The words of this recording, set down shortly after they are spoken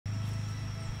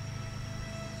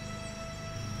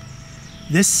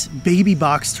This baby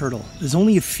box turtle is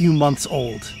only a few months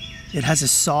old. It has a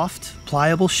soft,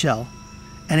 pliable shell,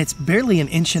 and it's barely 1.5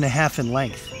 inches in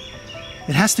length.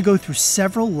 It has to go through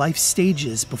several life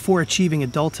stages before achieving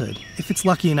adulthood, if it's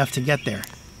lucky enough to get there.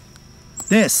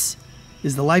 This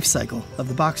is the life cycle of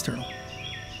the box turtle.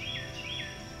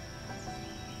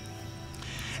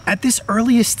 At this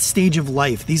earliest stage of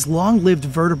life, these long-lived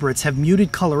vertebrates have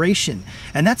muted coloration,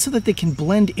 and that's so that they can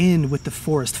blend in with the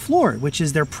forest floor, which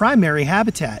is their primary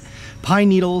habitat. Pine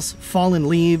needles, fallen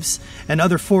leaves, and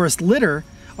other forest litter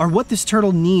are what this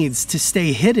turtle needs to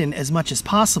stay hidden as much as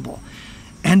possible.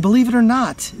 And believe it or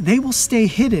not, they will stay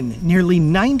hidden nearly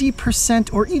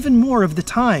 90% or even more of the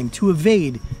time to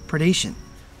evade predation.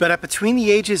 But at between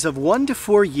the ages of 1 to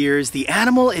 4 years, the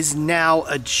animal is now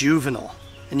a juvenile.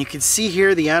 And you can see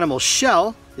here the animal's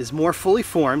shell is more fully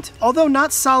formed. Although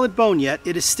not solid bone yet,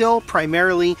 it is still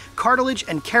primarily cartilage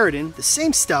and keratin, the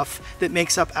same stuff that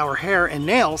makes up our hair and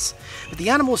nails. But the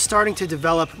animal is starting to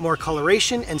develop more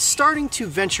coloration and starting to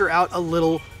venture out a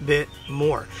little bit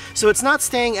more. So it's not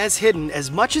staying as hidden as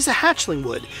much as a hatchling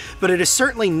would, but it is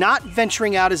certainly not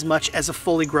venturing out as much as a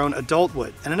fully grown adult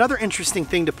would. And another interesting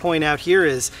thing to point out here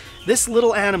is this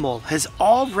little animal has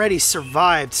already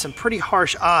survived some pretty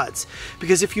harsh odds,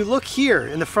 because if you look here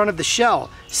in the front of the shell,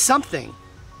 something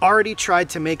already tried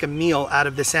to make a meal out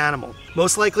of this animal.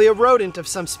 Most likely a rodent of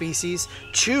some species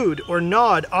chewed or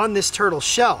gnawed on this turtle's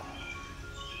shell.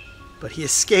 But he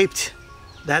escaped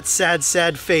that sad,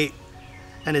 sad fate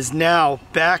and is now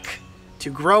back to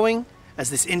growing as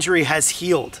this injury has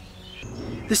healed.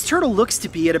 This turtle looks to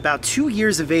be at about 2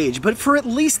 years of age, but for at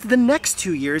least the next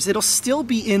 2 years, it'll still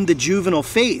be in the juvenile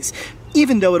phase,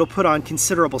 even though it'll put on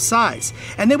considerable size.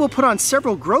 And they will put on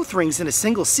several growth rings in a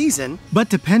single season, but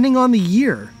depending on the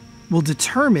year, will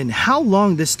determine how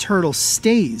long this turtle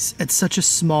stays at such a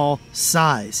small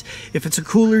size. If it's a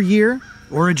cooler year,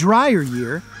 or a drier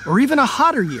year, or even a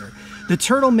hotter year, the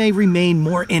turtle may remain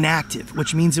more inactive,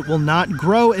 which means it will not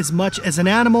grow as much as an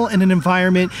animal in an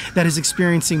environment that is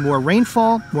experiencing more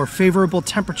rainfall, more favorable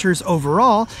temperatures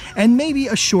overall, and maybe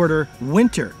a shorter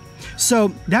winter.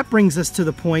 So that brings us to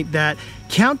the point that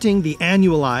counting the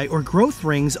annuli or growth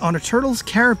rings on a turtle's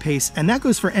carapace, and that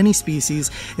goes for any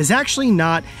species, is actually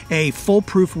not a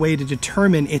foolproof way to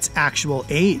determine its actual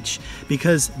age,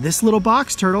 because this little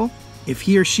box turtle, if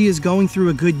he or she is going through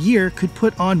a good year, could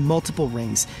put on multiple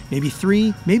rings, maybe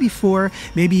 3, maybe 4,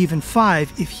 maybe even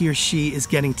 5 if he or she is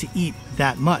getting to eat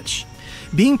that much.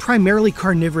 Being primarily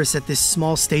carnivorous at this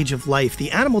small stage of life,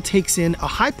 the animal takes in a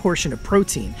high portion of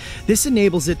protein. This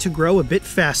enables it to grow a bit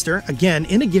faster, again,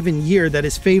 in a given year that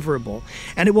is favorable,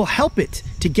 and it will help it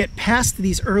to get past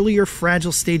these earlier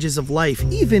fragile stages of life,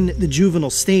 even the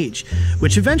juvenile stage,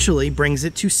 which eventually brings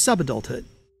it to subadulthood.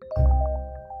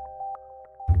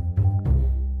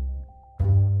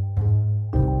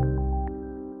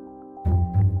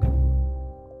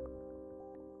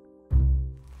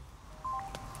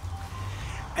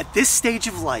 At this stage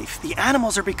of life, the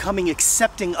animals are becoming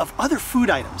accepting of other food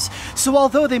items. So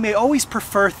although they may always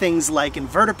prefer things like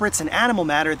invertebrates and animal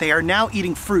matter, they are now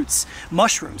eating fruits,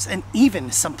 mushrooms, and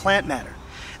even some plant matter.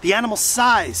 The animal's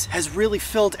size has really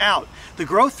filled out. The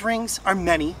growth rings are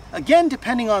many, again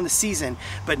depending on the season,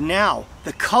 but now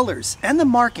the colors and the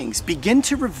markings begin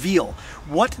to reveal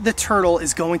what the turtle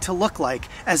is going to look like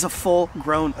as a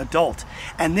full-grown adult.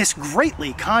 And this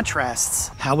greatly contrasts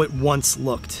how it once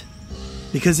looked.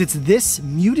 Because it's this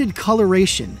muted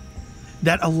coloration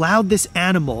that allowed this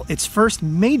animal its first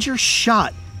major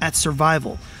shot at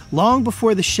survival, long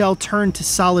before the shell turned to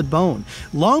solid bone,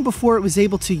 long before it was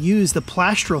able to use the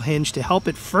plastral hinge to help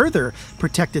it further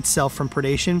protect itself from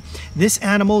predation. This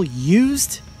animal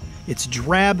used its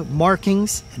drab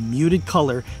markings and muted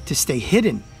color to stay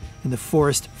hidden in the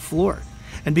forest floor.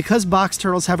 And because box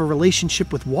turtles have a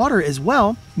relationship with water as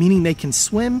well, meaning they can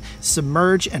swim,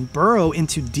 submerge, and burrow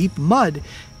into deep mud,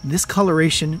 this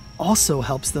coloration also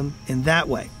helps them in that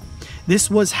way. This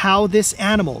was how this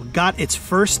animal got its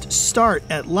first start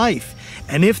at life.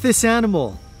 And if this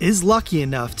animal is lucky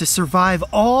enough to survive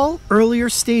all earlier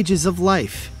stages of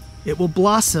life, it will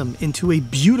blossom into a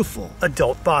beautiful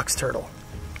adult box turtle.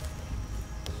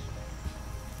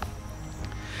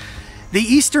 The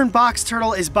eastern box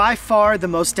turtle is by far the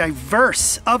most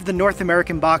diverse of the North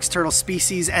American box turtle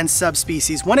species and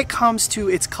subspecies when it comes to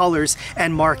its colors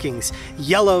and markings.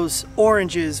 Yellows,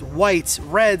 oranges, whites,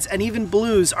 reds, and even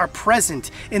blues are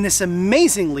present in this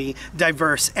amazingly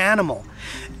diverse animal.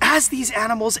 As these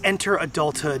animals enter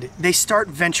adulthood, they start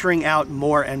venturing out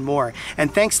more and more.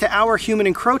 And thanks to our human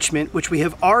encroachment, which we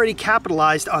have already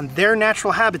capitalized on their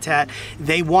natural habitat,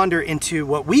 they wander into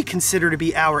what we consider to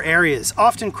be our areas,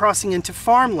 often crossing into into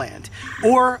farmland,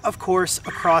 or, of course,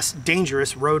 across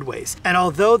dangerous roadways. And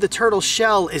although the turtle's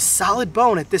shell is solid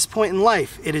bone at this point in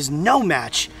life, it is no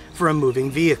match for a moving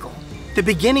vehicle. The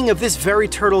beginning of this very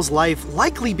turtle's life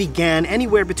likely began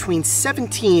anywhere between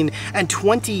 17 and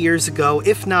 20 years ago,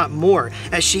 if not more,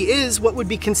 as she is what would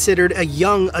be considered a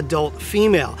young adult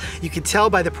female. You can tell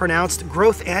by the pronounced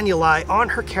growth annuli on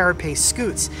her carapace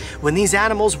scutes. When these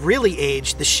animals really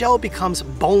age, the shell becomes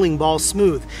bowling ball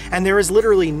smooth, and there is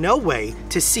literally no way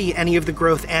to see any of the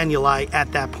growth annuli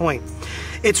at that point.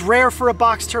 It's rare for a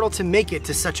box turtle to make it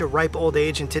to such a ripe old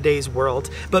age in today's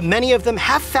world, but many of them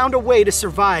have found a way to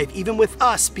survive, even with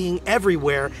us being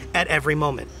everywhere at every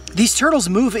moment. These turtles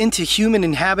move into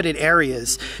human-inhabited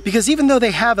areas because even though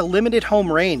they have a limited home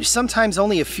range, sometimes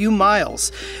only a few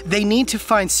miles, they need to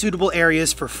find suitable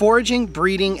areas for foraging,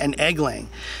 breeding, and egg laying.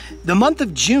 The month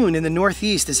of June in the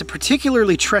Northeast is a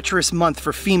particularly treacherous month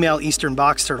for female eastern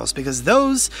box turtles because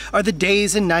those are the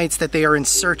days and nights that they are in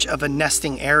search of a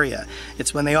nesting area.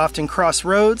 It's when they often cross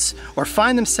roads or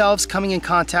find themselves coming in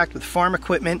contact with farm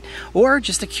equipment or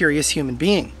just a curious human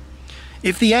being.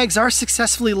 If the eggs are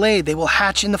successfully laid, they will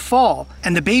hatch in the fall,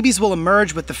 and the babies will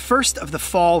emerge with the first of the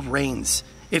fall rains.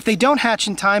 If they don't hatch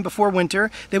in time before winter,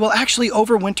 they will actually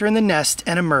overwinter in the nest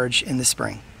and emerge in the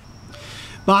spring.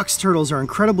 Box turtles are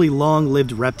incredibly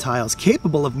long-lived reptiles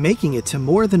capable of making it to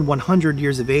more than 100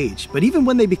 years of age, but even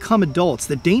when they become adults,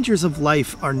 the dangers of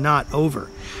life are not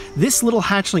over. This little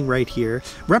hatchling right here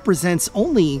represents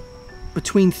only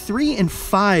between 3 and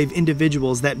 5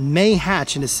 individuals that may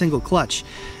hatch in a single clutch,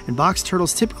 and box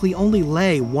turtles typically only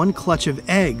lay 1 clutch of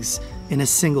eggs in a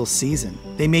single season.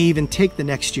 They may even take the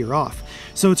next year off.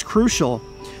 So it's crucial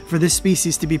for this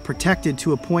species to be protected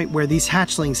to a point where these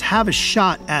hatchlings have a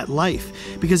shot at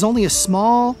life, because only a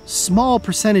small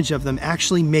percentage of them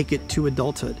actually make it to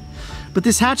adulthood. But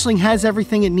this hatchling has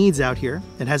everything it needs out here.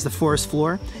 It has the forest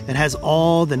floor, it has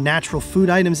all the natural food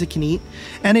items it can eat,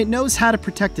 and it knows how to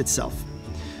protect itself.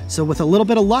 So with a little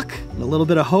bit of luck and a little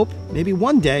bit of hope, maybe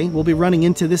one day we'll be running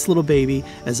into this little baby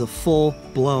as a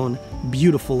full-blown,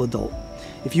 beautiful adult.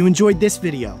 If you enjoyed this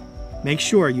video, make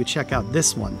sure you check out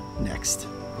this one next.